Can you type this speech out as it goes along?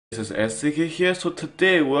This is SCK here. So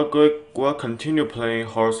today we'll continue playing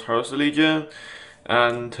Horus Heresy Legion,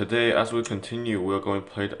 and today as we continue we're going to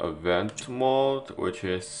play the event mode, which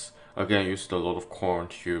is again use the Lord of Corn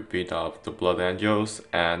to beat up the Blood Angels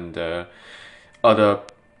and other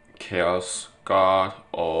Chaos God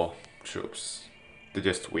or troops. They're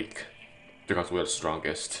just weak because we're the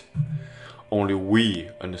strongest. Only we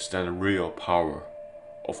understand the real power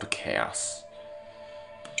of the chaos.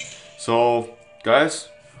 So guys,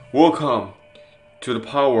 welcome to the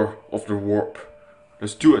power of the warp.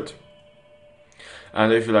 Let's do it.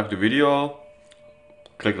 And if you like the video,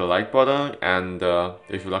 click the like button, and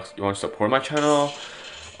if you want to support my channel,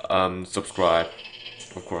 subscribe,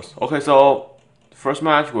 of course. Okay, so first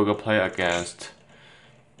match we're gonna play against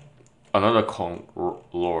another Con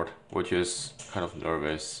Lord, which is kind of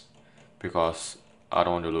nervous because I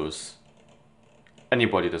don't want to lose.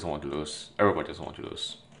 Anybody doesn't want to lose. Everybody doesn't want to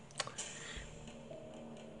lose.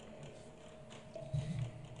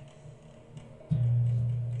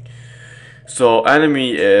 So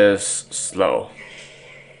enemy is slow.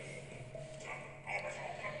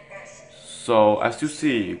 So as you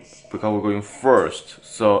see, because we're going first,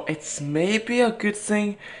 so it's maybe a good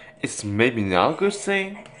thing, it's maybe not a good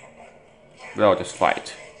thing. We'll just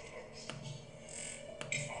fight.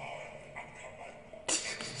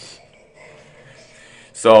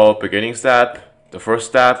 So beginning step, the first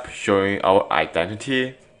step showing our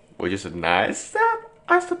identity, which is a nice step,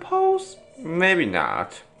 I suppose. Maybe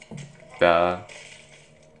not.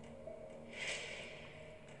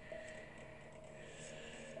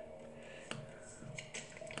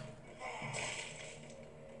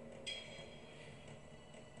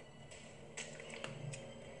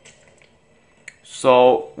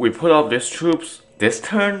 So we put up these troops this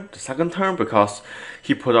turn, the second turn, because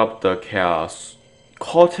he put up the Chaos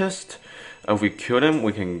Cultist. And if we kill him,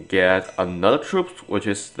 we can get another troop, which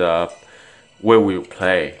is the where we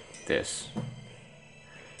play this.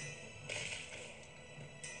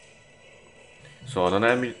 So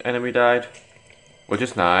another enemy died, which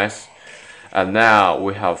is nice. And now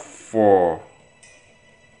we have 4.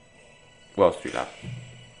 Well, 3 left.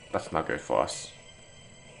 That's not good for us.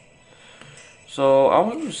 So I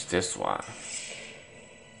will use this one.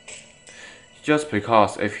 Just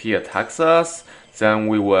because if he attacks us, then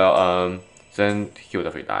we will then he'll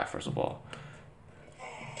definitely die first of all.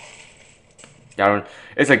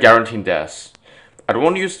 It's a guaranteed death. I don't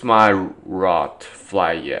want to use my rod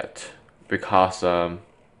fly yet because he'll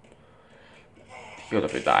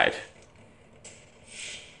definitely died.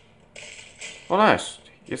 Oh nice,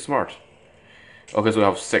 he's smart. Okay, so we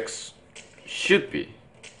have 6. Should be.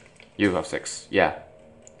 You have 6, yeah.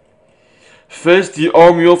 Face the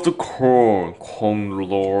army of the corn,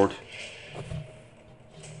 Lord.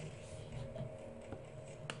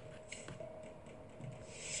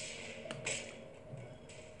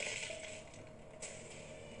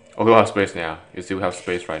 Okay, we have space now. You see we have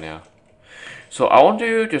space right now. So I want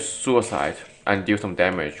to just suicide and deal some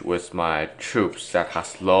damage with my troops that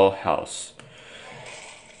has low health.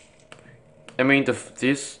 I mean, because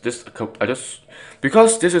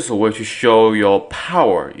this is a way to show your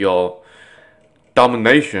power, your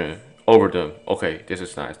domination over them. Okay, this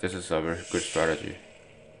is nice. This is a very good strategy.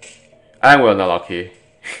 And we're not lucky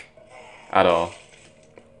at all.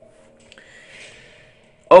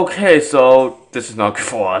 Okay, so this is not good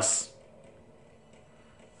for us.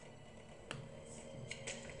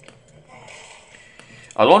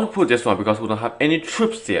 I don't want to put this one because we don't have any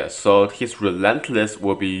troops there, so his relentless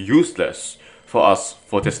will be useless for us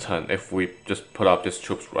for this turn if we just put up these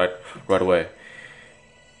troops right away.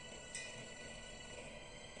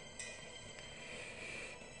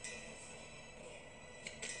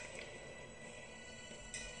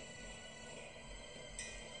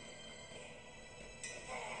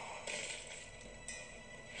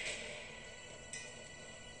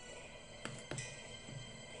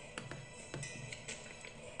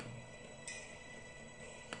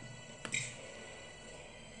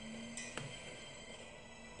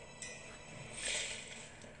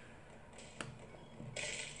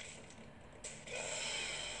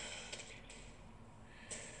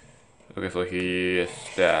 Okay, so he is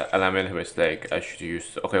dead, and I made a mistake. I should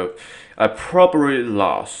use. Okay, I probably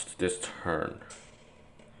lost this turn.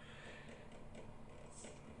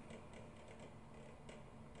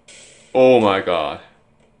 Oh my god.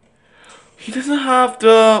 He doesn't have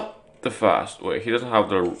the fast. Wait, he doesn't have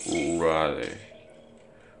the rally.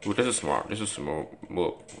 Ooh, this is smart. This is smart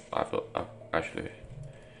move. I feel actually.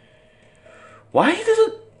 Why he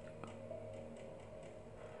doesn't?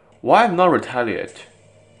 Why I'm not retaliate?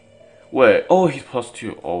 Wait, oh, he's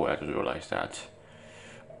 +2. Oh, I didn't realize that.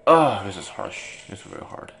 Oh, this is harsh. This is very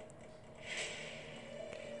hard.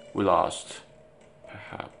 We lost.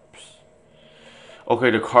 Perhaps.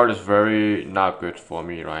 Okay, the card is very not good for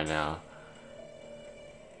me right now.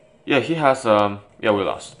 Yeah, he has yeah, we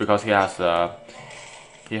lost because he has the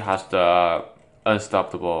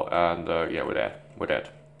unstoppable, and yeah, we're dead. We're dead.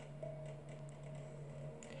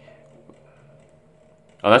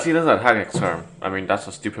 Unless he doesn't attack next turn. I mean, that's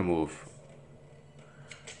a stupid move.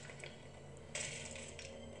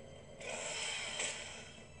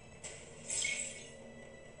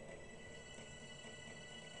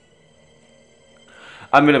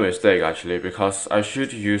 I made a mistake actually because I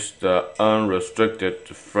should use the unrestricted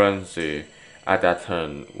frenzy at that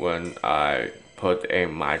turn when I put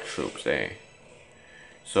in my troops in.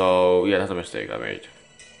 So yeah, that's a mistake I made.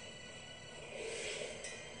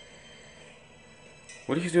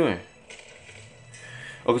 What are you doing?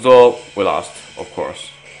 Okay, so we lost, of course.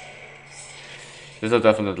 This is a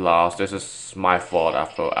definite loss. This is my fault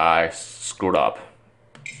after I screwed up.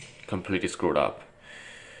 Completely screwed up.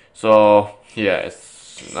 So yeah, it's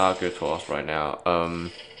not good to us right now.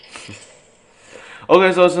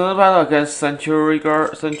 Okay, so it's another battle against Century,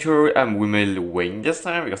 and we may win this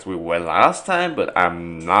time because we won last time, but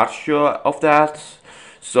I'm not sure of that.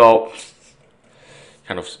 So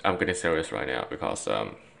kind of, I'm getting serious right now because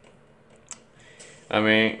I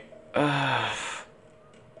mean, I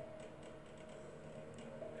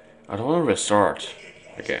don't want to restart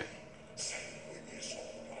again.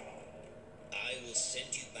 I will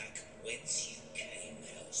send you back whence you came,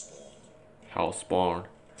 Hellspawn. Hellspawn.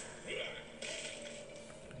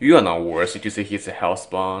 You are not worse. Did you say he's a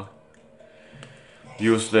Hellspawn?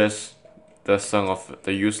 Useless. The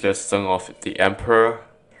useless son of the Emperor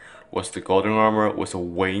was the golden armor with a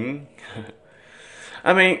wing.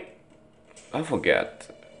 I mean, I forget.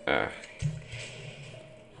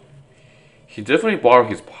 He definitely borrowed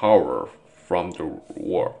his power from the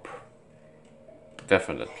warp.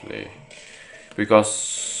 Definitely.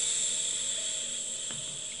 Because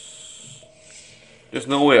there's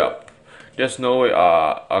no way a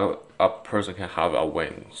person can have a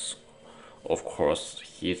wings. Of course,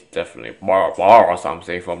 he's definitely borrow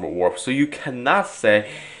something from the warp. So you cannot say.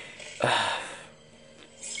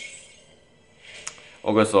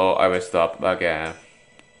 Okay, so I messed up again.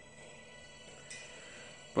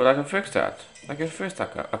 But I can fix that. I can fix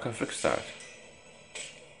that. I can fix that.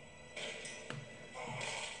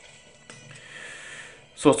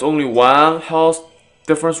 So it's only one health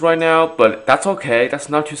difference right now, but that's okay. That's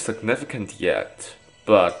not too significant yet.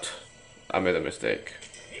 But I made a mistake.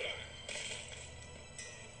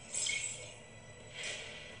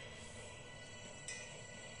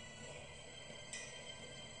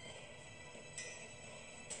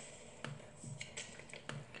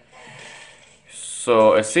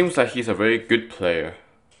 So it seems like he's a very good player.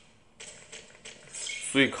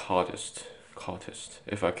 3 cultist.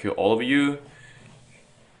 If I kill all of you.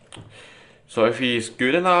 So if he's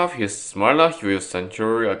good enough, he's smart enough, he will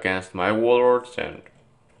Century against my warlords and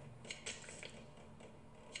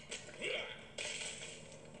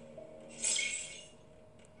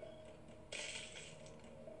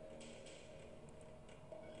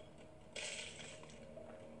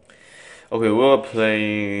okay, we're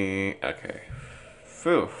playing. Okay.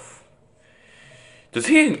 Phew. Does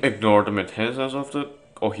he ignore the maintenance of the.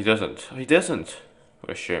 Oh, he doesn't. He doesn't.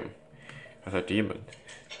 What a shame. As a demon.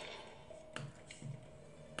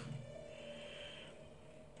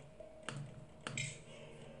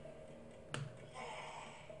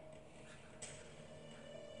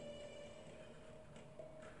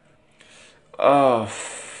 Oh,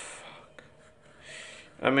 fuck.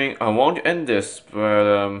 I mean, I want to end this,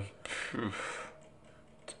 but phew.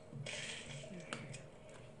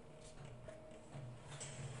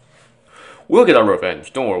 We'll get our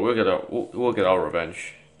revenge. Don't worry, we'll get our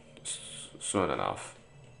revenge soon enough.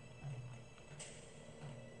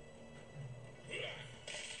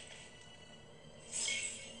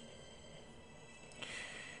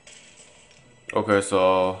 Okay,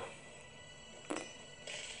 so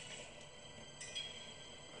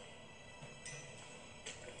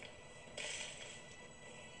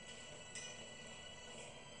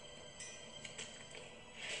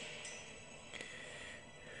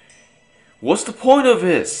what's the point of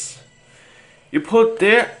this? You put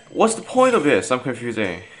there. What's the point of this? I'm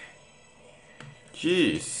confusing.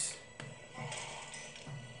 Jeez.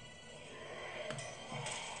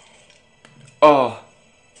 Oh.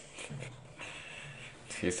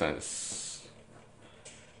 He sense.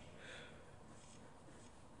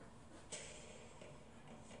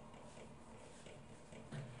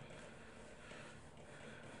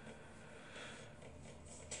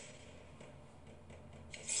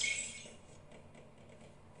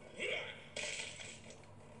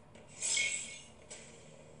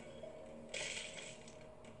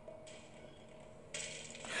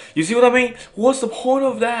 You see what I mean? What's the point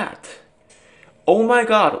of that? Oh my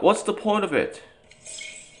god, what's the point of it?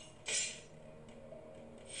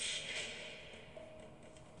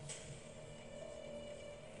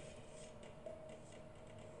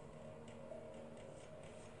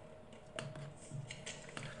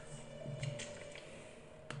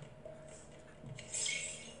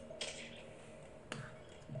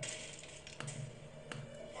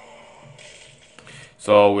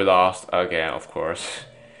 So we lost again, of course.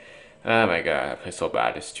 Oh my god, I played so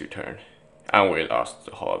bad this 2 turn. And we lost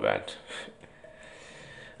the whole event.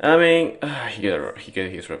 I mean, he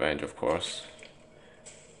get his revenge, of course.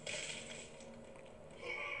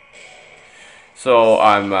 So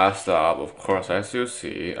I messed up, of course, as you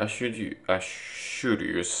see. I should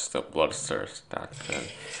use the bloodthirst that then.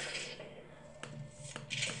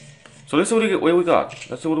 So let's see what we got.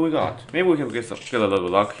 Let's see what we got. Maybe we can get a little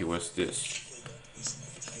lucky with this.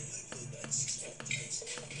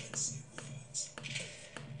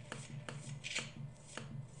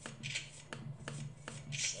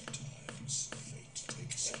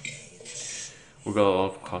 We got a lot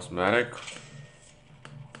of cosmetic.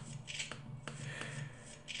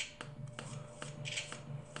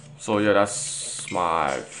 So yeah, that's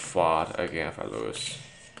my fault again if I lose.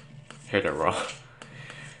 Hit and run.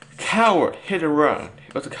 Coward! Hit and run!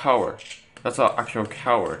 That's a coward. That's an actual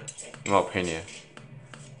coward, in my opinion.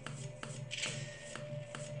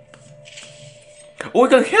 Oh, we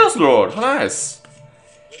got Chaos Lord! How nice!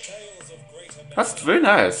 That's very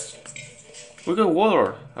nice. We got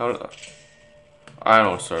Warlord. I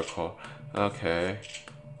don't circle. Okay.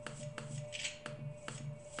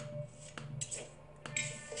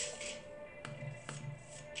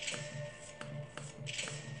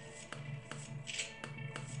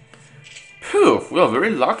 Phew, we are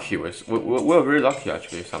very lucky we are very lucky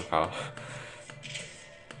actually somehow.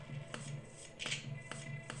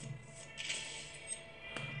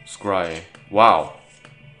 Scry. Wow.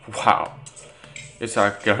 Wow. It's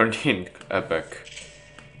a guaranteed epic.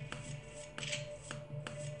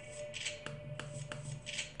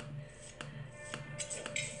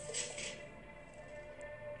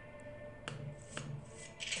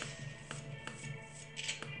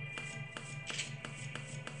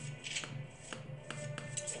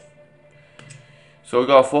 So we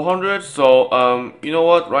got 400. So you know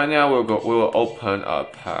what? Right now we will open a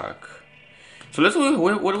pack. So let's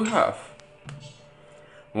what do we have?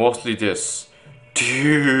 Mostly this,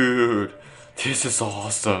 dude. This is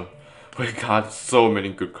awesome. We got so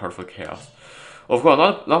many good cards for chaos. Of course,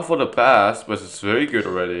 not for the best, but it's very good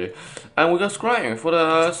already. And we got Scrying for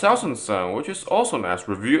the Thousand Sun, which is also nice.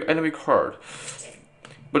 Review enemy card,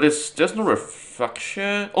 but there's no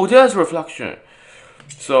reflection. Oh, there's reflection.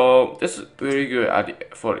 So this is very good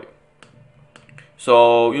for it.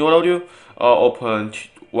 So you know what I'll do? I'll open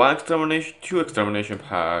 2 extermination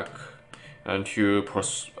pack and 2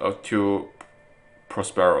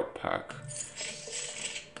 Prospero pack.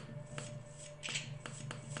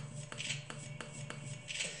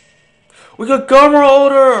 We got Gamma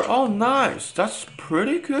Order! Oh nice! That's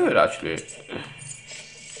pretty good actually.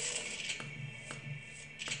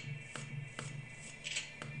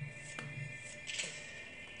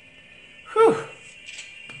 Whew.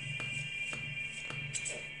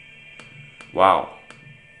 Wow.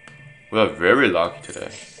 We are very lucky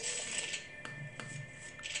today.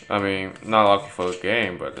 I mean, not lucky for the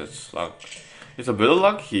game, but it's a bit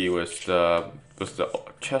lucky with the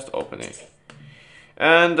chest opening.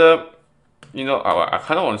 And you know, I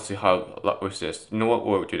kind of want to see how luck with this. You know what?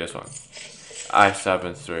 We'll do this one.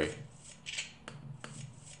 I-7-3.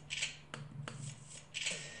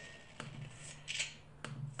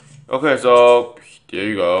 Okay, so there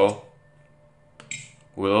you go.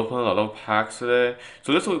 We'll open a lot of packs today.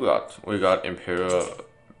 So this is what we got. We got Imperial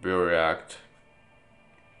React.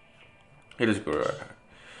 It is good.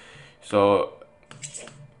 So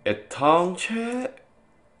Etanche,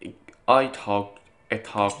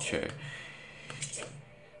 Etanche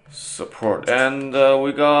support, and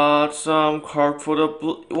we got some card for the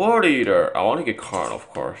War Eater. I want to get card, of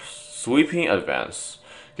course. Sweeping Advance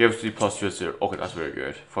gives the +0. Okay, that's very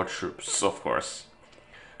good for troops, of course.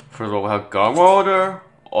 First of all, we have Gun Order.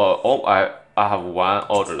 Oh, I have 1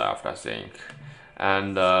 order left, I think.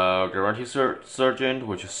 And Guarantee Sergeant,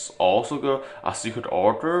 which is also good. A Secret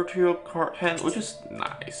Order to your card hand, which is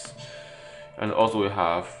nice. And also we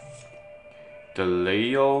have the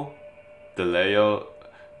Leo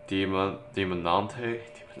Demonante.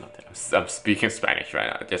 I'm speaking Spanish right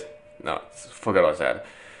now. Just no, forget what I said.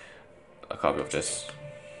 A copy of this.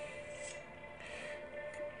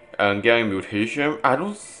 And getting mutation. I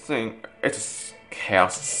don't think it's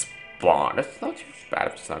chaos Bond. That's not too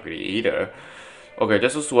bad. It's not good either. Okay,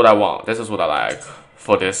 this is what I want. This is what I like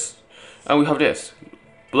for this. And we have this.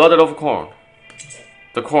 Blooded of Corn.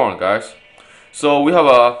 The corn, guys. So we have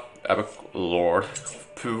a Epic Lord.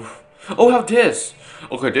 Poof. Oh, we have this.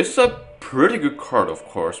 Okay, this is a pretty good card, of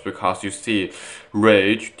course, because you see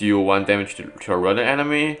Rage deal 1 damage to a running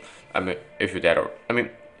enemy. I mean, if you're dead, or I mean,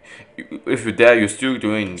 if you're dead, you're still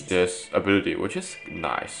doing this ability, which is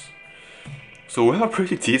nice. So we have a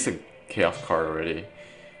pretty decent Chaos card already,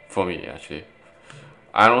 for me actually.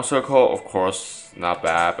 Iron Circle, of course, not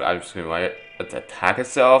bad, but I'm just gonna let it attack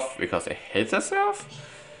itself because it hits itself.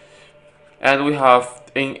 And we have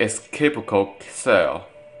Inescapable Cell.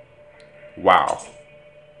 Wow.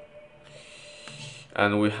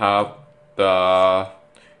 And we have the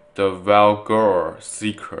Valgur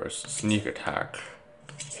Seekers Sneak Attack.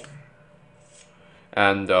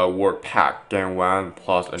 And the Word Pack, gain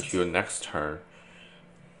 1+ until next turn.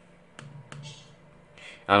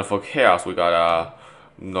 And for Chaos, we got a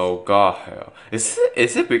Nogahel. Is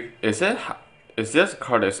this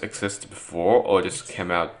card that existed before or just came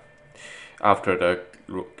out after the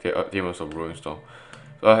Demons of Ruinstone?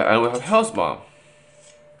 And we have Hellspawn.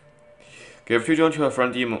 Give 2 Jones to a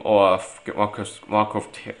friend demon or a Mark of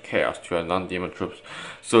Chaos to a non-demon troops.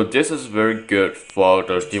 So this is very good for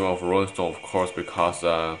the Demon of Ruinstone, of course, because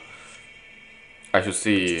I should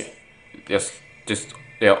see yes,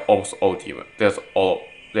 they are almost all demons.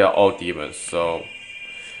 They are all demons. So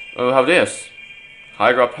we have this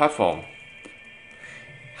Hydra platform.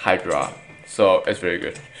 Hydra. So it's very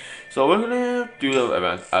good. So we're gonna do the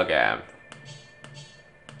event again.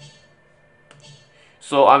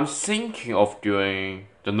 So I'm thinking of doing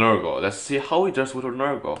the Nurgle. Let's see how it does with the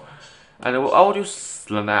Nurgle. And I'll do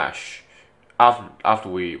Slanesh after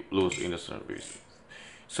we lose in the service.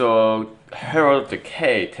 So Herald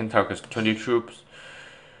Decay, 10 targets, 20 troops.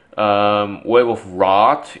 Wave of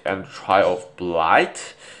Rot and Try of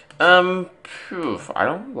Blight. I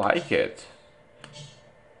don't like it.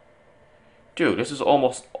 Dude, this is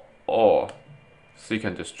almost all Seek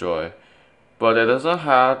and Destroy. But it doesn't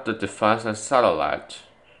have the defense and satellite,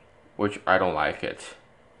 which I don't like it.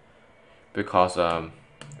 Because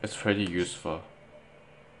it's pretty useful.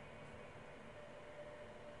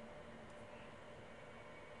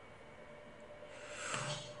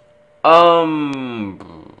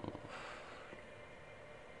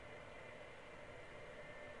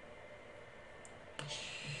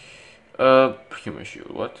 Human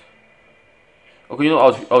Shield, what? Okay, you know,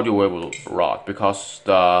 I'll do Wave Rot because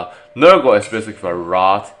the Nurgle is basically a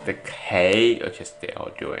Rot Decay, which is they are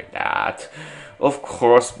doing that, of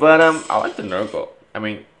course. But I like the Nurgle. I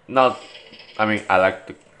mean, I like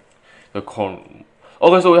the corn.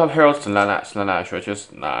 Okay, so we have Herald Slanesh, which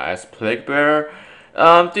is nice. Plague Bearer.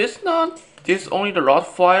 This only the Rot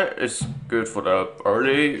Fire is good for the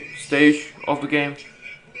early stage of the game.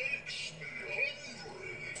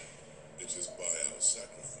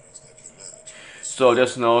 So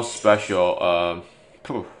there's no special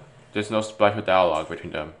there's no special dialogue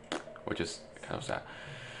between them, which is kind of sad.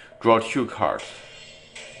 Draw 2 cards.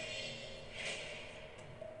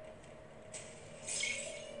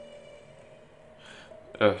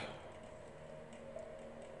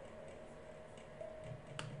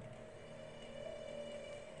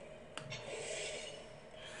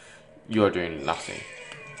 You are doing nothing.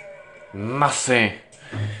 Nothing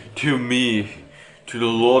to me, to the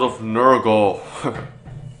Lord of Nurgle.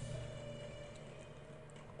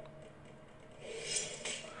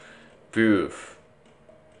 Boof.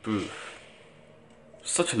 Boof.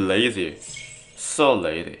 Such lazy. So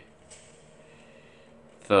lazy.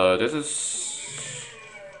 So this is...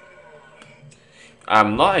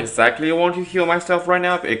 I'm not exactly want to heal myself right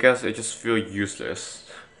now because it just feels useless.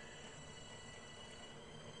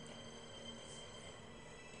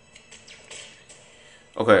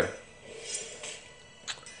 Okay.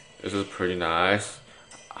 This is pretty nice.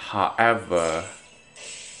 However,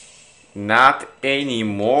 not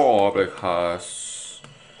anymore because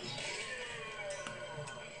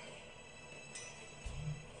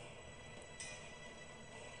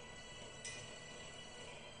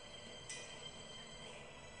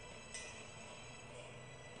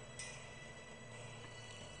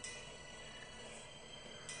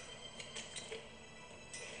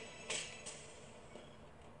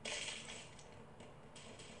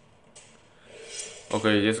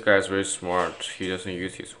okay, this guy is very smart. He doesn't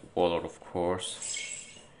use his Warlord, of course.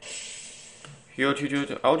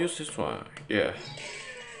 I'll use this one. Yeah.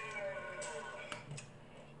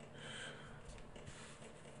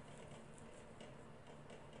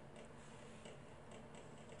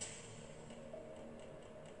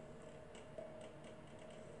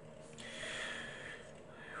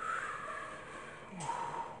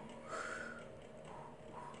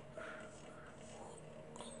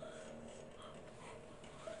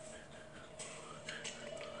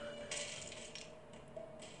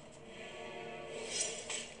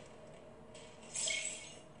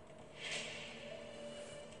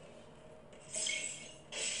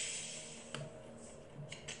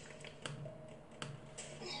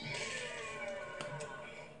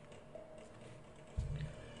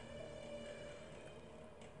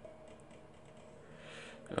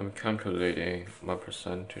 I'm calculating my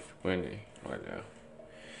percentage winning right now.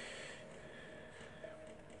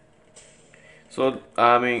 So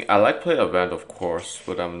I mean, I like play event of course,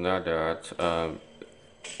 but I'm not that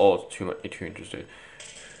all too interested.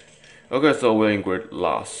 Okay, so winning grid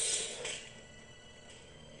lost,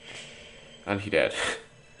 and he dead.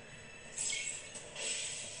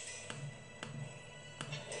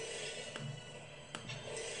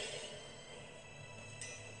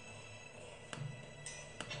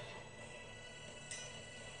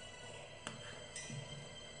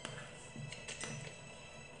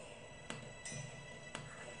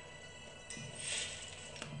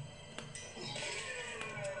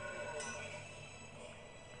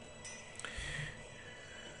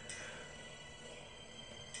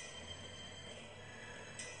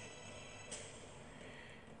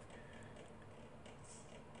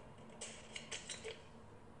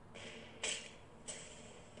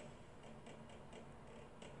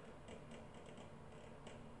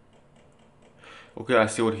 Okay, I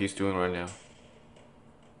see what he's doing right now.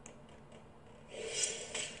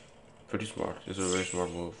 Pretty smart. This is a very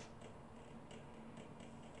smart move.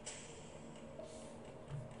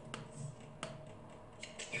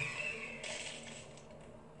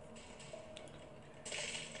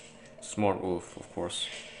 Smart move, of course.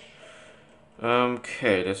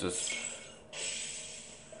 Okay, this is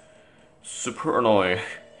super annoying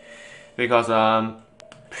because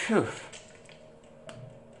phew.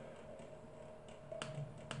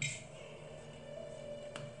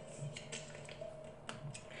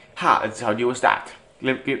 Ha! It's how deal with that.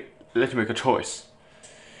 Let me make a choice.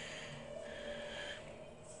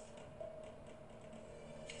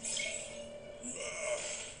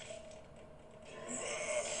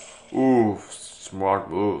 Ooh,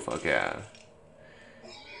 smart move again.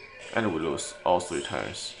 And we lose all 3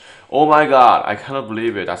 turns. Oh my god, I cannot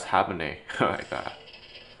believe it, that's happening. Oh my god.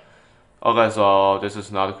 Okay, so this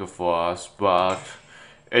is not good for us, but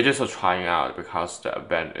it's just a trying out because the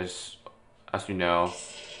event is, as you know,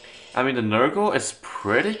 I mean the Nurgle is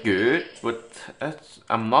pretty good, but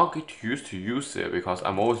I'm not used to use it because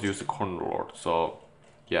I'm always used to Corner Lord, so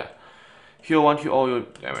yeah. Heal 1 to all your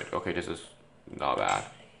damage. Okay, this is not bad.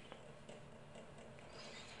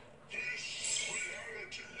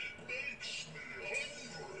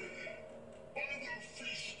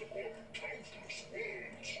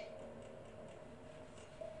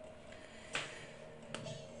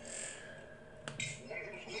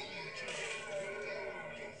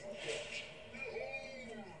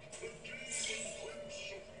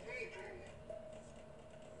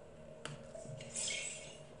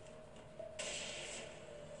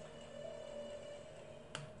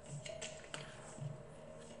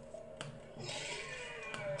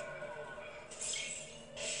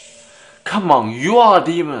 Come on, you are a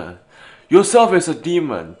demon. Yourself is a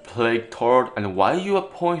demon, plague toward, and why you are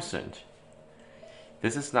poisoned?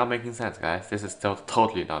 This is not making sense, guys. This is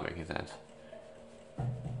totally not making sense.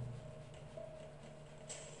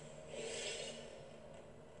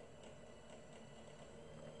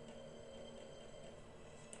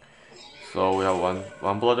 So we have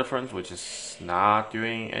one blood difference, which is not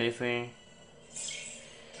doing anything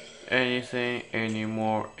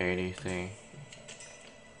anymore, anything.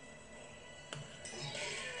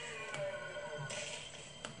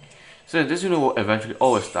 So this unit will eventually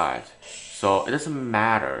always die. So it doesn't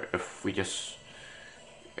matter if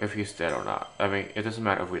he's dead or not. I mean, it doesn't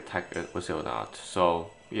matter if we attack it with it or not.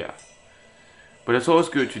 So yeah, but it's always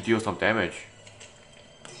good to deal some damage.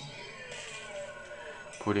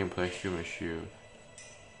 Put in place human shield.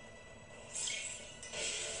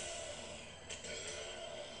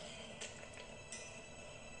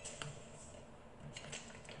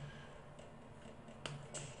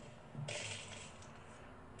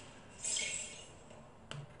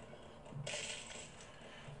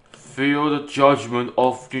 Feel the judgment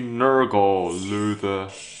of the Nurgle, Luther.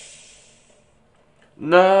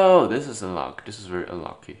 No, this is unlucky. This is very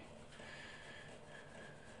unlucky.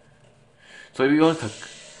 So if you want to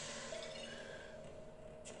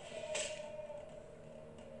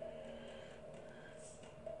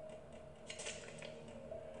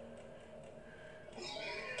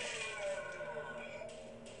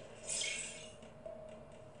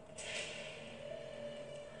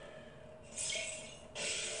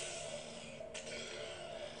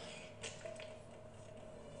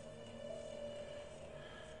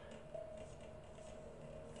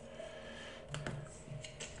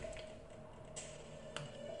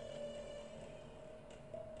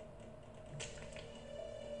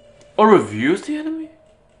or reviews the enemy?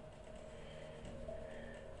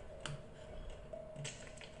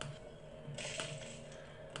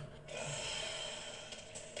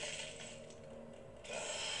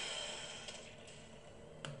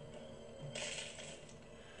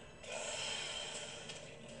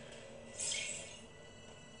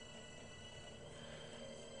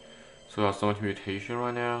 So I have so much mutation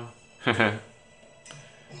right now.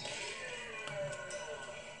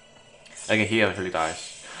 Like he actually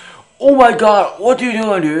dies. Oh my god, what are you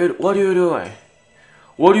doing, dude? What are you doing?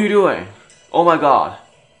 What are you doing? Oh my god.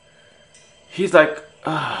 He's like,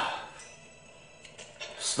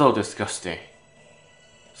 so disgusting.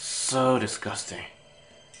 So disgusting.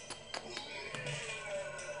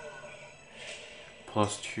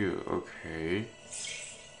 +2, okay.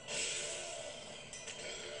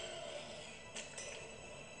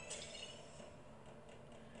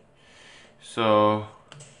 So,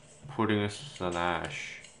 putting an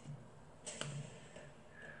ash.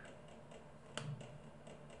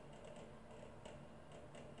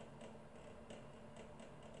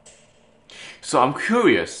 So I'm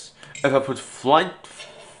curious, if I put flight...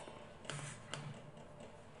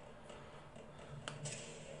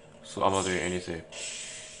 So I'm not doing anything.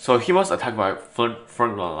 So he must attack my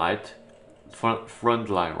front line, right? Front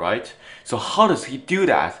line, right? So how does he do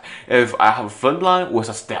that if I have a front line with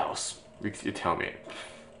a stealth? You tell me.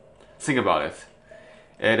 Think about it.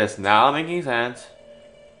 It is not making sense.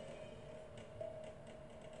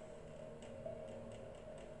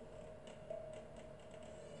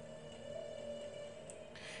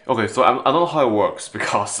 Okay, so I don't know how it works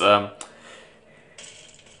because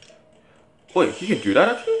wait, he can do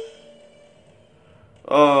that actually?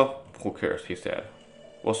 Who cares? He's dead.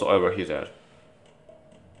 Whatsoever, he's dead.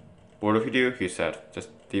 What did he do? He's dead. This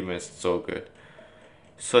demon is so good.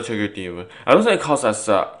 Such a good demon. I don't think it counts as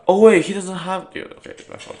oh wait, he doesn't have dude. Okay,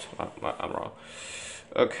 my fault. I'm wrong.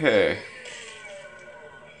 Okay.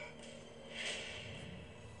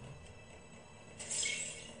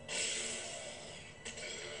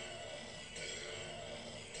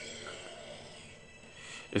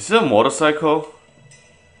 Is it a motorcycle?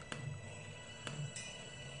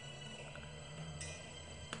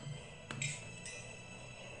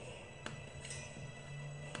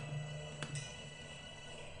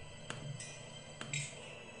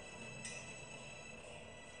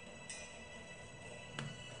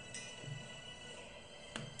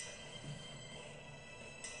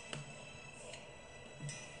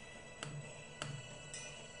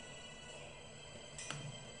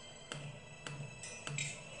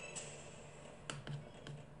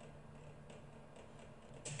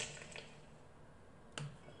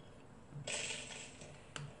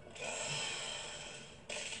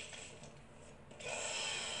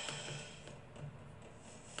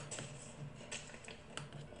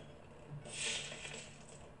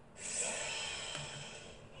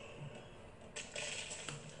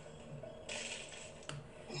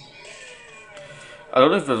 I don't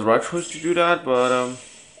know if it's the right choice to do that, but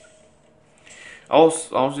I'll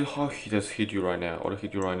see how he does hit you right now. What did he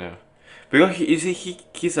do right now? Because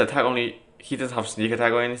his attack only he doesn't have sneak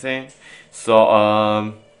attack or anything.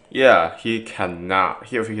 So yeah, he cannot.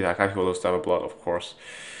 He if he attack he will lose 7 blood, of course.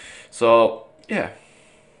 So yeah.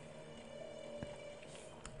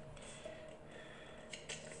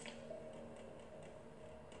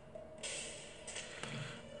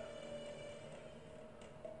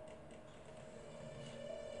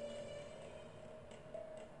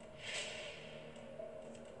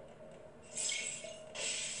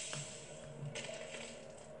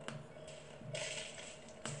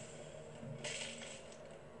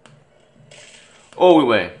 Oh, we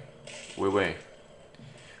win. We win.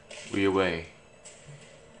 We win.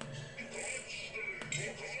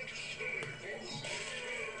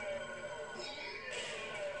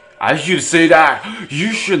 I should say that.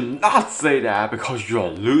 You should not say that because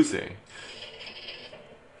you're losing.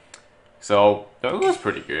 So that was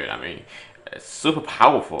pretty good. I mean, it's super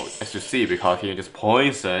powerful as you see because he just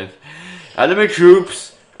poison enemy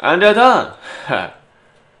troops and they're done.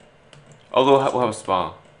 Although we have a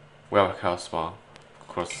spawn. We have a chaos spawn.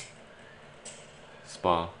 Of course.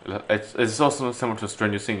 Spawn. It's also similar to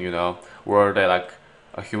Stranger Things, you know, where they like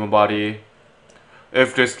a human body.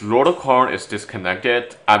 If this Lord of Corn is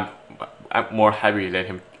disconnected, I'm more happy to let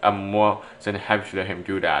him. I'm more than happy to let him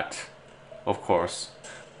do that. Of course.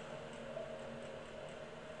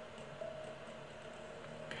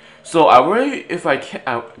 So I really, if I can,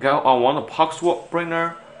 I want a Pox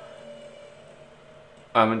Bringer.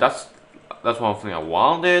 I mean that's one thing I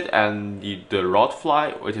wanted, and the Rod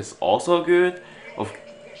Fly, which is also good. Of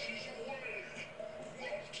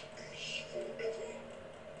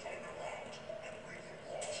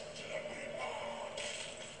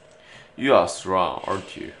you are strong,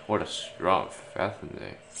 aren't you? What a strong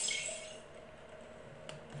fascinating.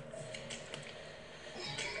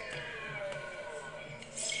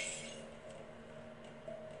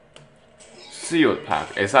 Sealed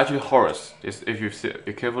pack. It's actually Horus. If you see,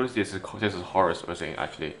 be careful, this is Horus. I think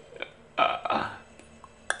actually.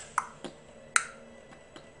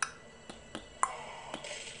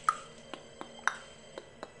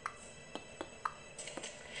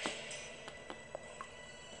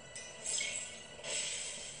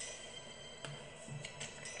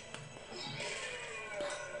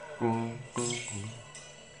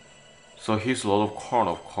 So he's a lot of corn,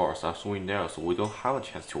 of course, as we know, so we don't have a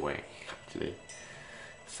chance to win, actually.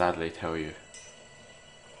 Sadly tell you.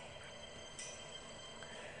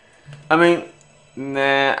 I mean,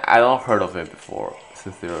 nah, I don't heard of him before,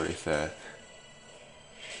 since they already said.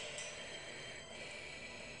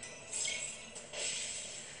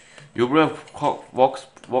 You bring a walk,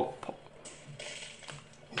 of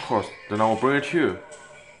course, then I will bring it to you.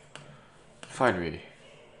 Find me.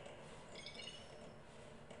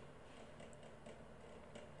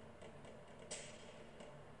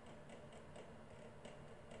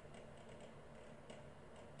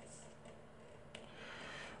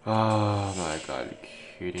 Oh my god,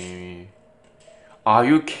 are you kidding me? Are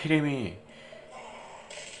you kidding me?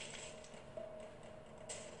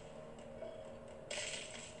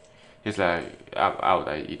 He's like, I would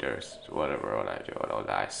like either whatever what I do or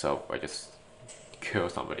die, so I just kill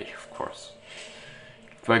somebody, of course.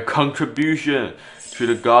 My contribution to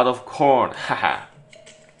the god of corn, haha.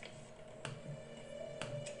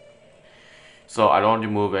 So I don't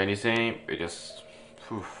remove anything, it just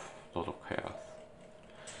poof, lot of chaos.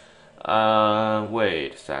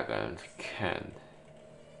 Wait a second, can.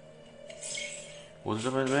 What's the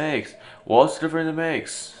difference it makes? What's the difference it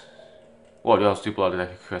makes? What, you have stupid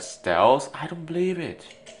like crystals? I don't believe it.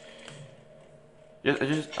 I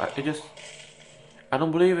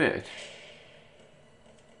don't believe it.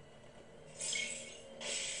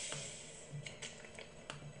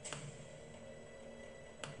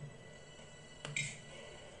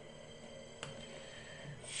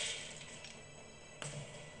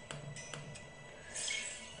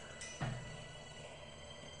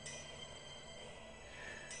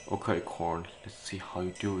 Okay, corn, let's see how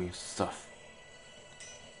you're doing stuff.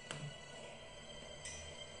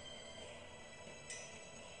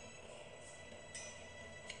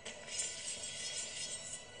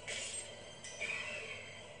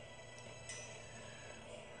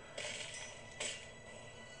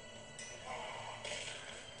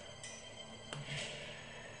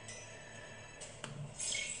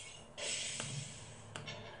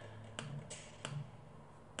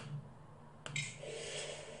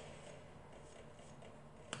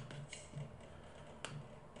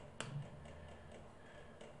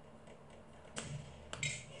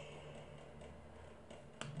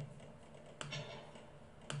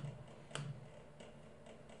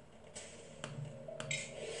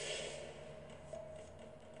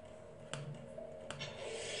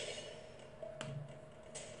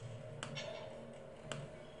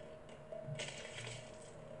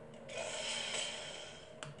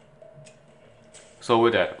 So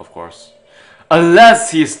with that, of course.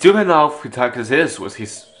 Unless he's stupid enough to attack his with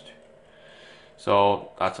his.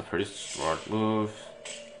 So that's a pretty smart move.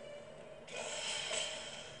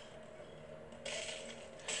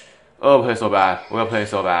 Oh, we play so bad. We're playing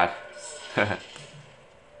so bad.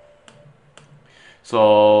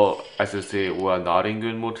 So as you see, we are not in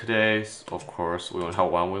good mood today. Of course, we only have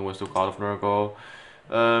one win with the God of Nurgle.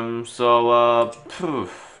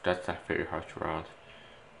 Poof, that's a very hard round.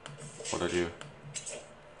 What do I do?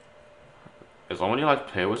 Is someone like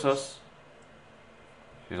to play with us?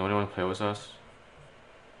 Does anyone want to play with us?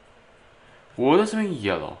 What does it mean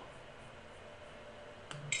yellow?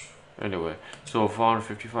 Anyway, so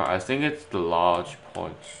 455. I think it's the large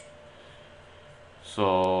point.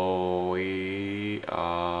 So we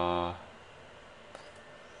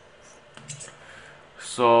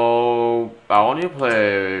so I only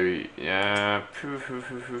play I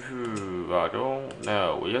don't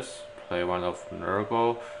know. We just play one of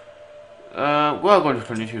Nurgle. We are going to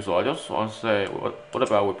 22, so I just want to say, what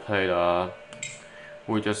about we play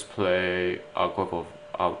we just play a group of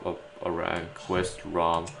a rank with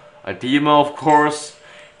Rom, a demon, of course.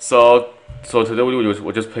 So today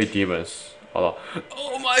we'll just play demons. Oh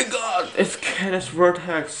my god, it's Kenneth's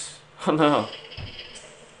Vertex. Oh no.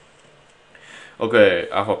 Okay,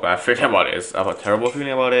 I have a bad feeling about this. I have a terrible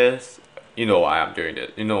feeling about this. You know why I'm doing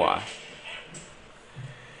this. You know why.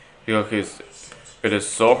 Because it is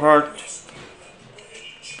so hard.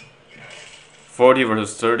 40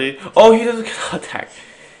 versus 30. Oh, he doesn't cannot attack.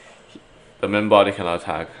 The main body cannot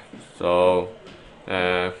attack. So,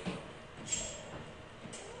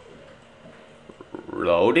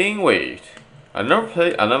 loading. Wait, I never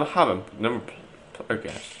played. I never haven't. Never played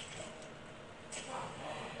against.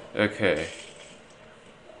 Okay.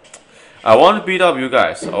 I want to beat up you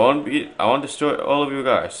guys. I want to destroy all of you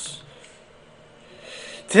guys.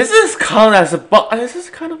 This is kind of as a this is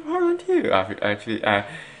kind of hard too. Actually,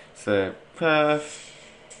 so I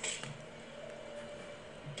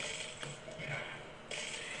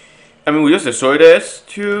mean, we just destroy this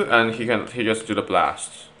too, and he just do the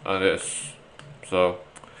blast on this. So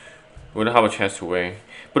We don't have a chance to win.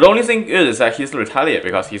 But the only thing is that he's retaliate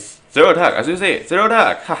because he's 0 attack, as you say, 0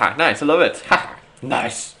 attack. Haha, nice, I love it. Haha,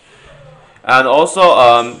 nice. And also,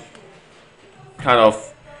 kind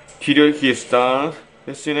of, he's done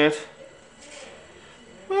this unit.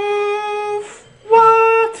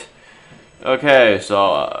 What? Okay,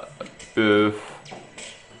 so,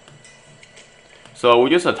 so we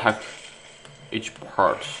just attack each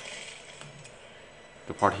part.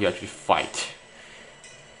 The part he actually fight.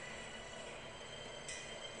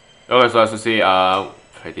 Okay, so as you see,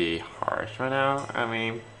 pretty harsh right now. I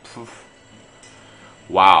mean, poof.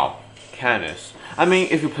 Wow, Canis. I mean,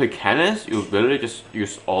 if you play Canis, you literally just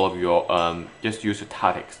use all of your just use your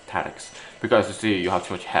tactics. Because you see, you have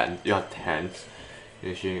too much hand. You have hands,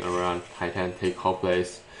 using around Titan take whole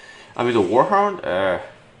place. I mean, the Warhound.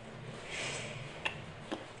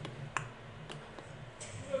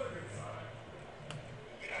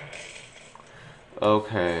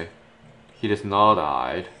 Okay, he does not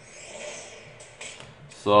died.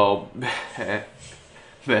 So,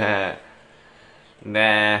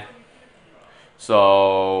 nah.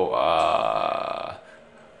 So,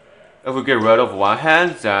 if we get rid of one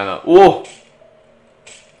hand, then oh,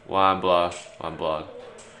 one blood.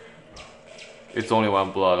 It's only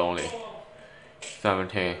one blood only.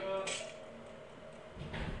 17.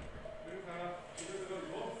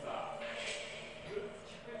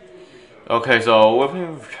 Okay, so we're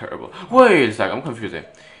playing terrible. Wait a second, I'm confusing.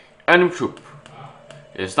 Enemy troop.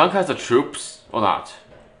 Is Dunkast troops or not?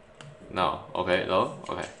 No. Okay, no?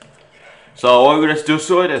 Okay. So we're gonna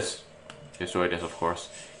destroy this. Destroy this, of course.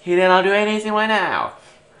 He did not do anything right now.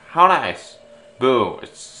 How nice. Boom.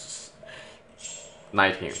 It's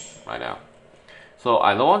 19 right now. So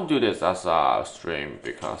I don't want to do this as a stream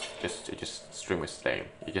because it just stream is lame.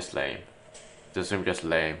 It's just lame. The stream just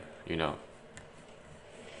lame, you know.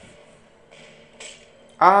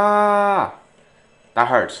 Ah, that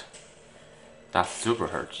hurts. That super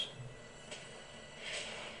hurts.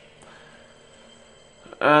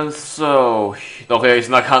 And so, okay, it's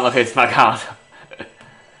not count. Okay, it's not count.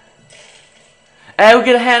 Hey, we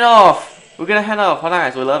get a hand off. We get a hand off. How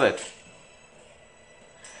nice. We love it.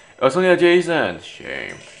 It's only adjacent.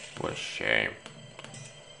 Shame. What a shame.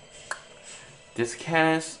 This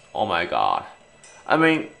cannons. Oh my god. I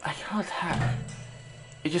mean, I can't attack.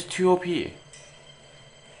 It's just too OP.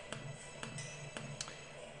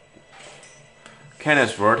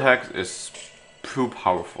 Cannon's Vertex is too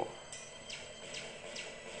powerful.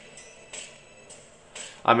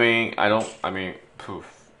 I mean,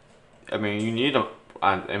 poof. I mean, you need a.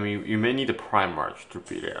 I mean, you may need a Prime March to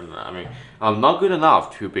beat it. I mean, I'm not good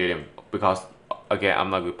enough to beat him because, again,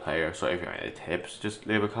 I'm not a good player. So if you have any tips, just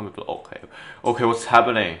leave a comment below. Okay, what's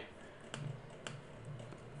happening?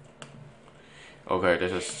 Okay,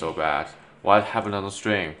 this is so bad. What happened on the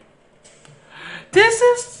stream? This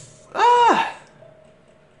is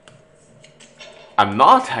I'm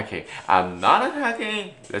not attacking.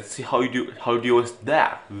 Let's see how you deal with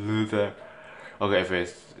that, loser. Okay, if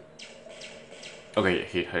it's okay,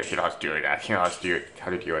 he knows doing that. He knows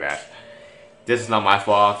how to deal with that. This is not my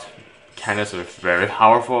fault. Candace is very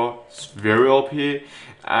powerful, it's very OP,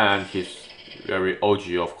 and he's very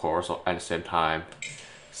OG, of course, at the same time.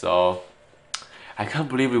 So I can't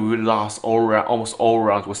believe we lost almost all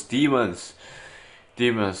rounds with demons.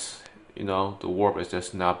 Demons, you know, the warp is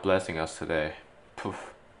just not blessing us today.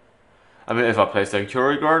 Poof. I mean, if I play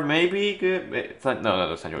Sanctuary Guard, maybe good.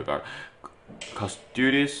 No, Sanctuary Guard.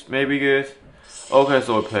 Duties, maybe good. Okay,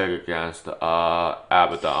 so we play against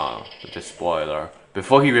Abaddon, the Despoiler.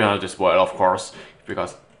 Before he becomes the Despoiler, of course,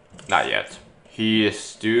 because not yet. He is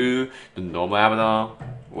still the normal Abaddon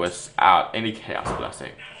without any Chaos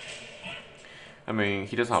Blessing. I mean,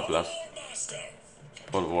 he doesn't have bless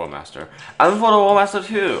for the War Master. I'm for the War Master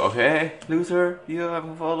too, okay? Loser, you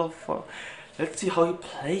have for. Let's see how he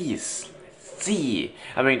plays. Let's see.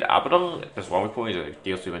 I mean, the Abaddon, that's one weak point, it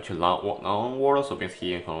deals eventually non-warlord, so means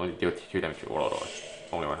he can only deal 2 damage to warlord.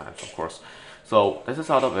 Only one time, of course. So this is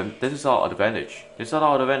our advantage. This is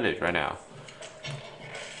our advantage right now.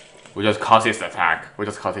 We just cause his attack. We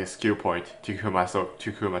just cause his skill point to kill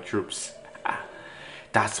my troops.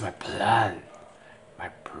 That's my plan. My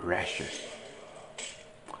precious.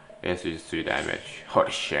 Yes, it's 3 damage. What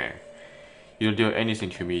a shame. You don't do anything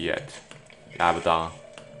to me yet, Abaddon.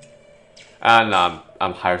 And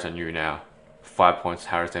I'm higher than you now. 5 points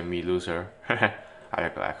higher than me, loser. I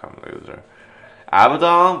look like I'm a loser.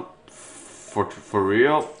 Abaddon, for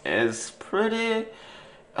real, is pretty.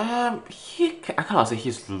 I cannot say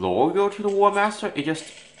he's loyal to the War Master. It just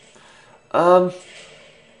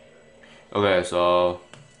Okay, so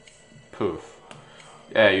poof.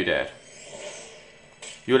 Yeah, you dead.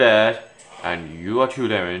 You're dead, and you are 2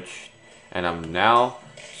 damage, and I'm now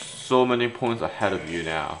so many points ahead of you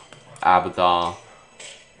now. Abaddon,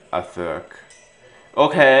 I think.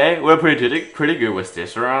 Okay, we're pretty good with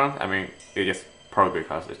this round. I mean, it is probably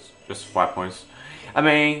because it's just 5 points. I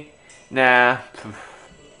mean, nah.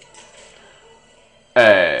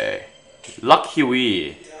 Hey, lucky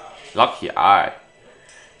I.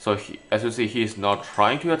 So as you see, he's not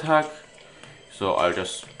trying to attack. So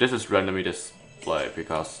this is randomly display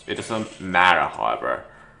because it doesn't matter. However,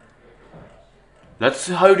 let's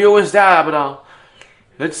see how you deal with that, Abaddon.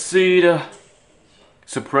 Let's see the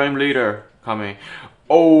Supreme Leader coming.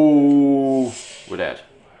 Oh, we're dead.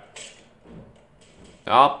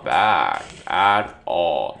 Not bad at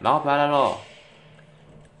all. Not bad at all.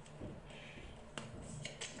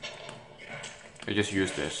 You just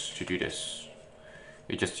use this to do this.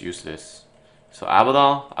 You just use this. So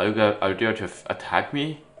Abaddon, are you dare to attack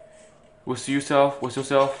me with yourself?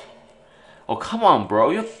 Oh come on, bro!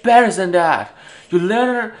 You're better than that. You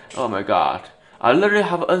literally, oh my god, I literally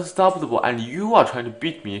have unstoppable, and you are trying to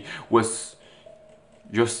beat me with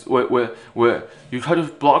just with you try to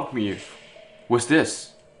block me with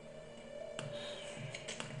this.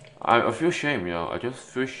 I feel shame, you know. I just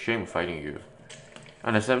feel shame fighting you.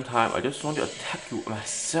 And at the same time, I just want to attack you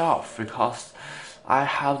myself because I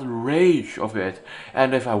have the rage of it.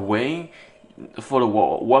 And if I win, for the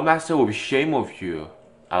War Master will be shame of you.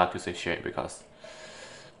 I like to say shame because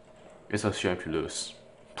it's a shame to lose.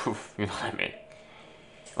 Poof, you know what I mean.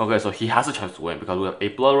 Okay, so he has a chance to win because we have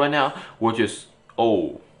 8 blood right now, which is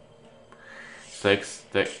 6.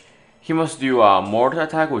 He must do a mortal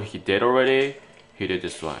attack, which he did already. He did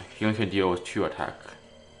this one. He only can deal with 2 attack.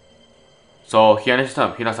 So he ends his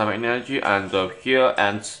turn. He does have energy, and here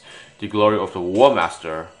ends the glory of the War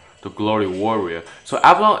Master, the glory warrior. So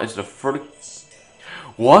Abaddon is the first.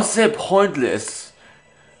 Was it pointless?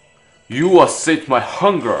 You will sate my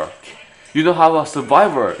hunger. You don't have a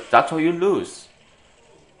survivor. That's why you lose.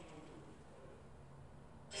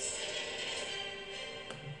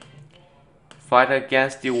 Fight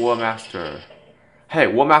against the War Master. Hey,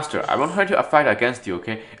 War Master, I'm not trying to fight against you,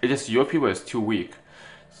 okay? It's just your people is too weak.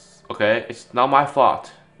 Okay, it's not my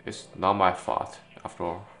fault. It's not my fault. After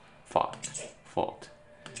all, fault.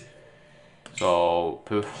 So,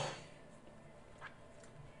 poof.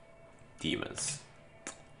 Demons.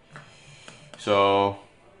 So,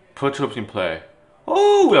 put troops in play.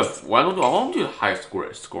 Oh, we have. I want to do the highest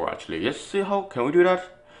score actually. Let's see how can we do that.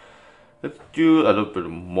 Let's do a little bit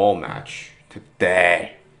more match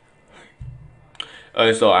today.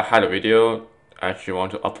 So I had a video I actually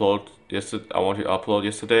want to upload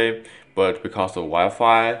yesterday, but because the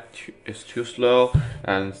Wi-Fi is too slow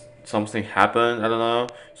and something happened, I don't know,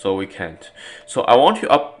 so we can't. So I want to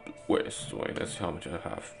wait, let's see how much I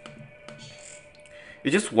have.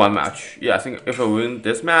 It's just 1 match. Yeah, I think if I win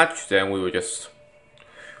this match, then we will just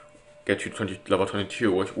get to level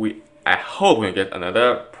 22, which I hope we get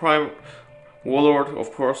another Prime Warlord.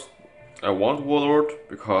 Of course, I want Warlord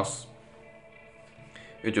because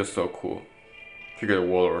it's just so cool to get a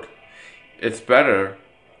Warlord. It's better.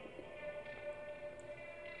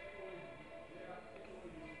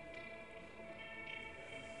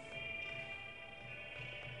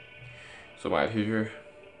 So my here.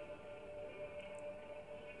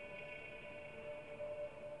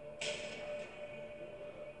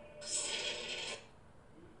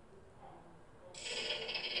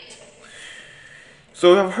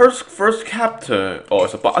 So we have her first captain. Oh,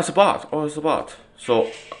 it's a bot. Oh, it's a bot. So.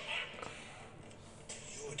 Your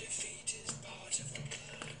defeat is part of the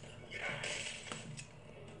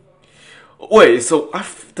plan. Wait, so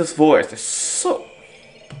this voice is so.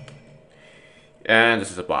 And this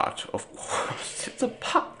is a bot. Of course, it's a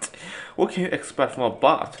bot. What can you expect from a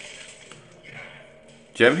bot?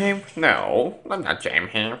 Jam him? No, I'm not jam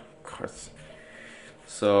him. Of course.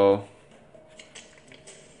 So.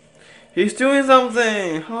 He's doing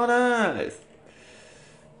something! How nice!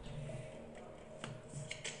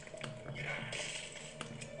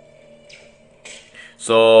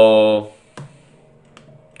 So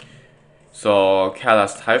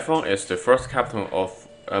Kala's Typhon is the first captain of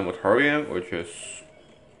Motorium, which is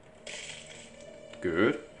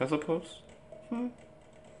good, I suppose.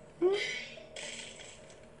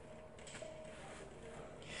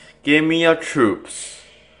 Give me your troops.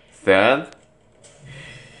 Then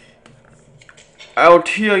I'll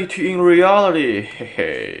tell it in reality.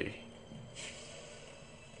 Hey.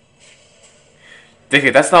 Okay,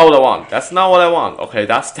 that's not what I want. That's not what I want. Okay,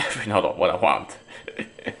 that's definitely not what I want.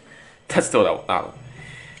 That's not what I want.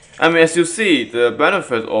 I mean, as you see, the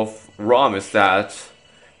benefit of Rom is that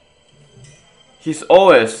he's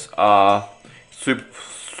always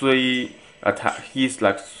 3 attack. He's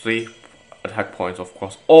like 3 attack points, of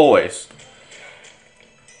course. Always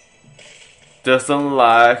doesn't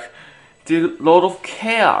like the Lord of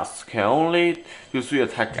Chaos. Can only do 3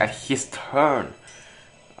 attack at his turn.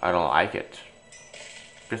 I don't like it.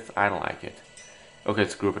 I don't like it. Okay,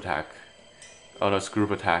 it's group attack. Oh no, it's group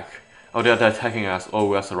attack. Oh, they're attacking us. Oh,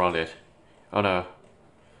 we're surrounded. Oh no,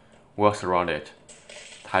 we're surrounded.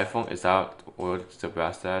 Typhoon is out. What's the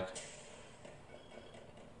best at?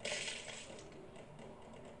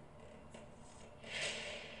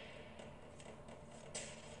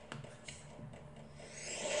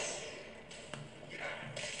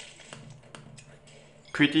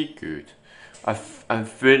 Pretty good. I'm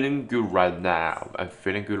feeling good right now. I'm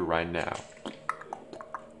feeling good right now.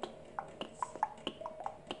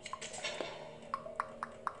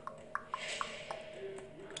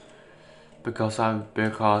 Because I'm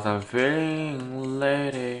feeling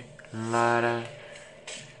lady lighter.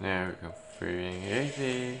 Now we can feeling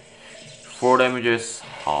easy. 4 damages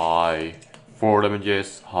high. 4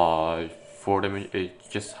 damages high. 4 damage is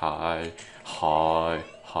just high.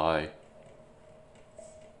 High.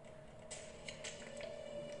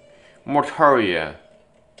 Mortaria,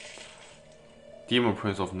 Demon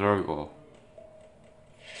Prince of Nurgle.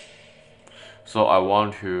 So I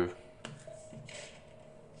want to.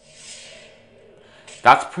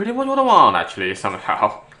 That's pretty much what I want, actually,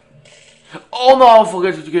 somehow. Oh no, I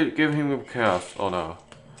forget to give him chaos. Oh no.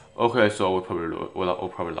 Okay, so we'll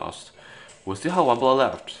probably lost. We'll still have 1 bullet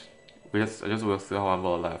left. I just will still have 1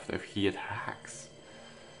 bullet left if he attacks.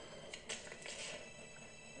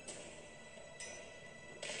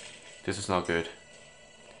 This is not good.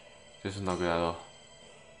 This is not good at all.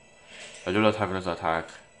 I do not have this attack.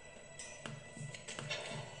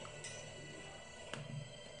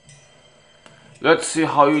 Let's see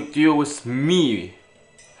how you deal with me.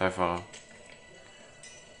 Have fun.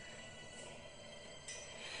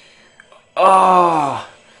 Ah!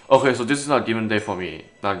 Okay, so this is not Demon Day for me.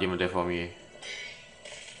 Not Demon Day for me.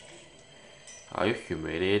 Are you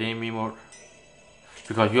humiliating me more?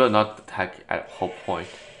 Because you are not attacked at whole point.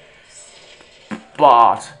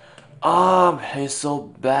 But he's so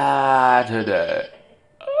bad today.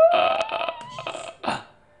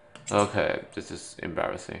 Okay, this is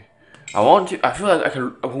embarrassing. I feel like I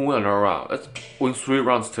can win another round. Let's win 3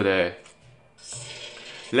 rounds today.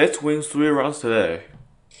 Let's win 3 rounds today.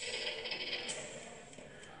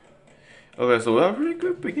 Okay, so we have a really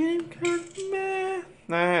good beginning.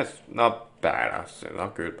 Nah, it's not bad. It's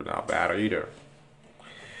not good, but not bad either.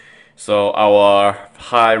 So our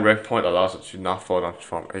high rank point allows us to not fall down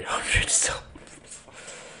from 800. So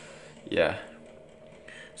yeah.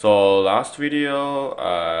 So last video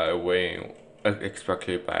I win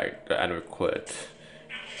unexpectedly by the enemy quit.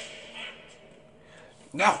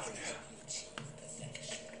 No.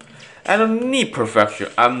 I don't need perfection.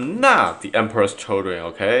 I'm not the Emperor's children,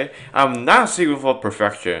 okay? I'm not seeking for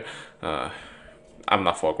perfection. I'm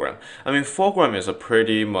not Fulgrim. I mean, Fulgrim is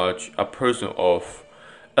pretty much a person of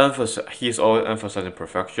he's always emphasizing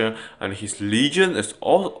perfection, and his legion is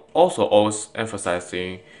also always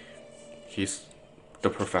emphasizing the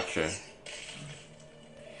perfection,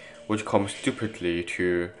 which comes stupidly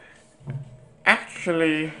to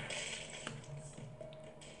actually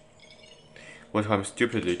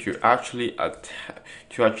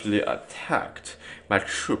attack my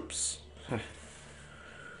troops.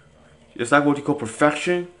 Is that what you call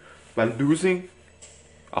perfection? By losing?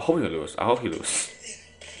 I hope he loses.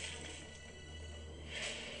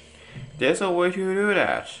 There's a way to do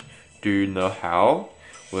that. Do you know how?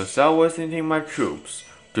 Without wasting my troops.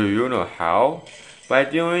 Do you know how? By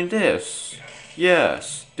doing this.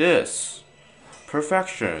 Yes, this.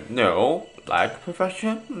 Perfection. No. Like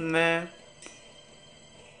perfection? Nah.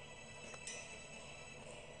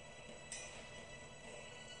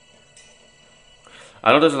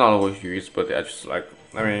 I know there's another way to use, but I just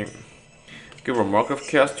give a mark of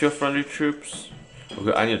chaos to your friendly troops.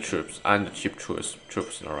 Okay, I need troops. I need cheap troops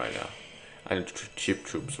right now. I need cheap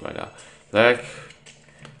troops right now. Like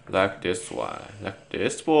this one. Like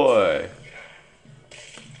this boy.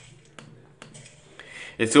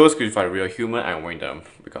 It's always good to fight a real human and win them,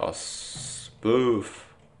 because boof.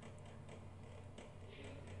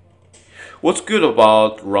 What's good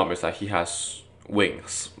about Rom is that he has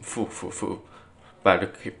wings. By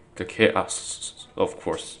the chaos, of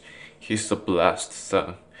course. He's the blessed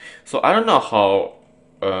son. So I don't know how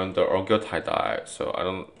the Orgyotai died, so I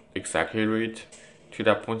don't exactly read to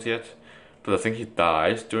that point yet. But I think he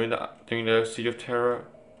dies during the Siege of Terror.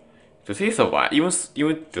 Does he survive? Does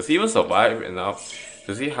he even survive enough?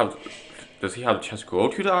 Does he have the chance to go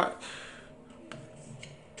to that?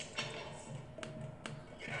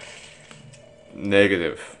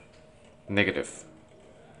 Negative. Negative.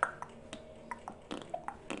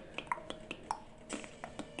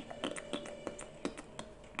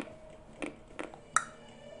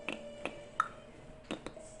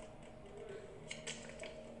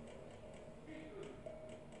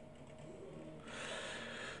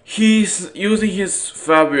 He's using his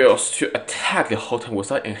Fabios to attack the whole time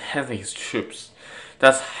without enhancing his troops.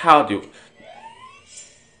 That's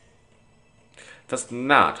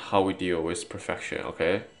not how we deal with perfection,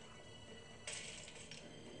 okay?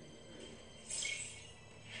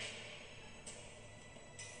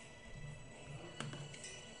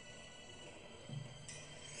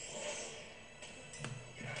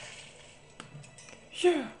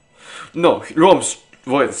 Yeah. No, Rome's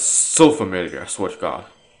voice is so familiar, I swear to God.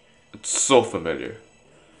 It's so familiar.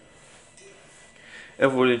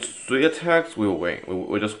 If we do 3 attacks, we'll win.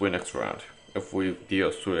 We'll just win next round. If we deal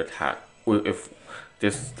 3 attack, if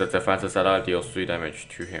the defensive setup deals 3 damage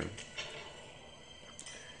to him.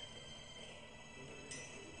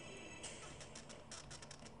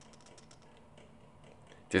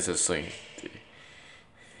 This is thing.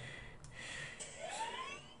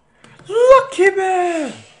 Lucky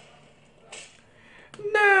man!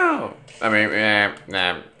 No! I mean,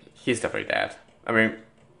 he's definitely dead. I mean,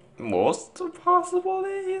 most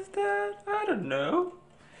possibly he's dead. I don't know.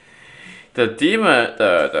 The demon,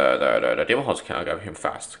 the demon horse cannot get him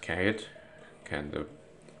fast, can it?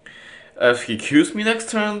 If he kills me next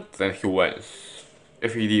turn, then he wins.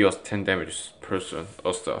 If he deals 10 damage person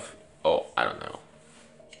or stuff, oh, I don't know.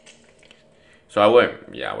 So I win.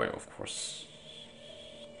 Yeah, I win, of course.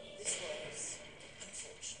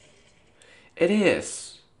 It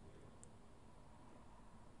is.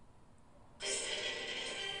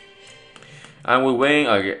 And we win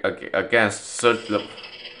against such the.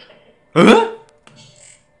 Huh?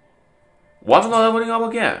 What's not leveling up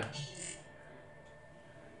again?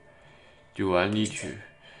 Do I need to?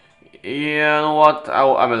 You know what?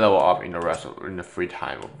 I'm gonna level up in the free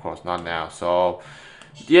time, of course, not now. So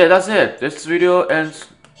yeah, that's it. This video ends.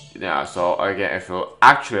 Yeah. So again, if you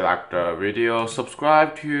actually like the video,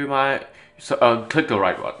 subscribe to my. Click the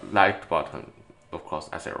like button. Of course,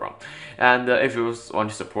 I said it wrong. And if you want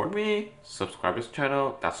to support me, subscribe to this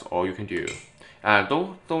channel. That's all you can do. And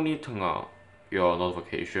don't need to turn on your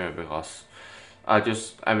notification because I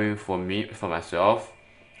just doesn't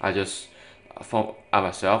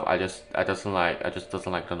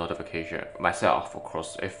like the notification myself. Of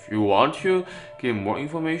course, if you want to get more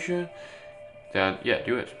information, then yeah,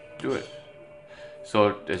 do it.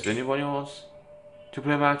 So does anybody wants to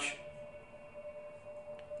play a match?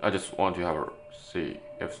 I just want to see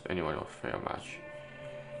if anyone will play a match.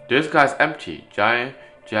 This guy's empty.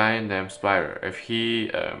 Giant named Spider. If he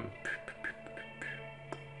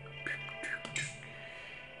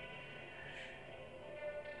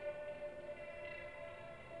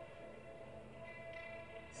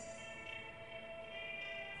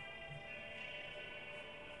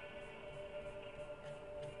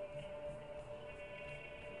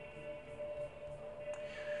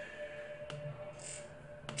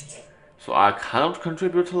so I kind of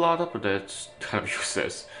contribute a lot, but that's kind of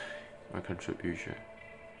useless. My contribution.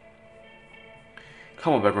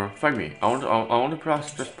 Come on, Pepper, fight me. I want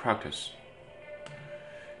to just practice.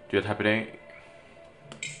 Do it happening.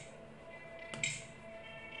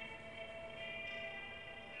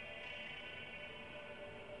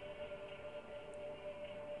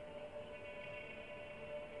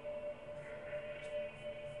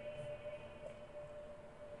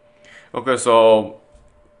 Okay, so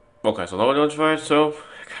nobody wants to fight. So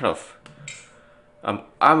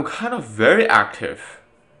I'm kind of very active.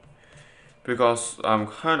 Because I'm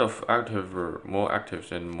kind of more active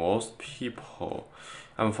than most people.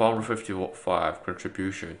 I'm 455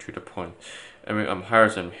 contribution to the point. I mean, I'm higher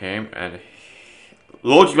than him and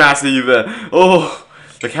Lord Master even. Oh,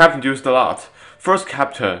 the captain used a lot. First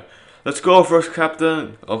captain. Let's go, first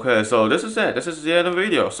captain. Okay, so this is it. This is the end of the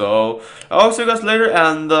video. So I'll see you guys later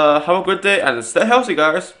and have a good day and stay healthy,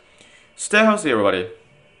 guys. Stay healthy, everybody.